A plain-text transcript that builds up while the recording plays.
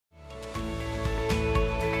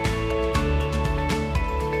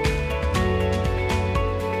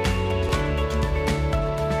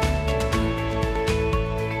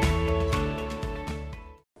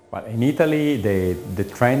In Italy, the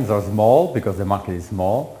trends are small because the market is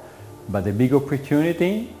small, but the big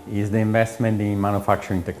opportunity is the investment in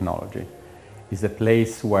manufacturing technology. It's a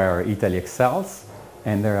place where Italy excels,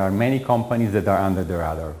 and there are many companies that are under the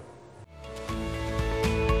radar.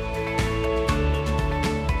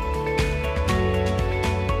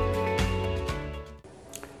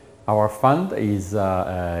 Our fund is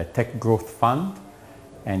a tech growth fund,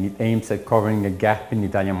 and it aims at covering a gap in the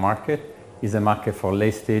Italian market. It's a market for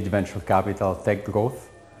late-stage venture capital tech growth,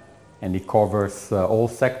 and it covers all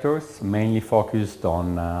sectors, mainly focused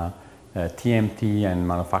on TMT and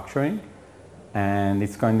manufacturing. And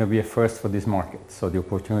it's going to be a first for this market, so the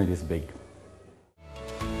opportunity is big.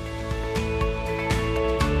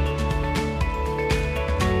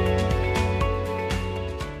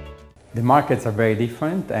 The markets are very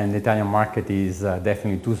different, and the Italian market is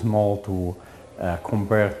definitely too small to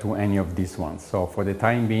compare to any of these ones. So for the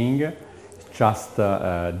time being, just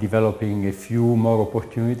developing a few more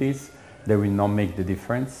opportunities that will not make the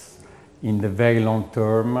difference. In the very long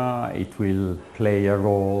term, it will play a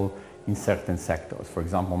role in certain sectors, for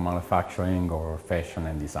example, manufacturing or fashion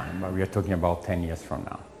and design, but we are talking about 10 years from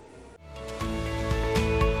now.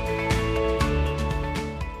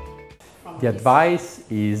 The advice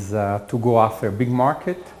is to go after a big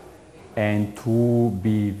market and to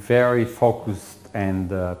be very focused and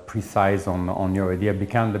precise on your idea.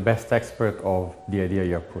 Become the best expert of the idea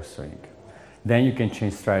you're pursuing. Then you can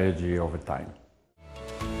change strategy over time.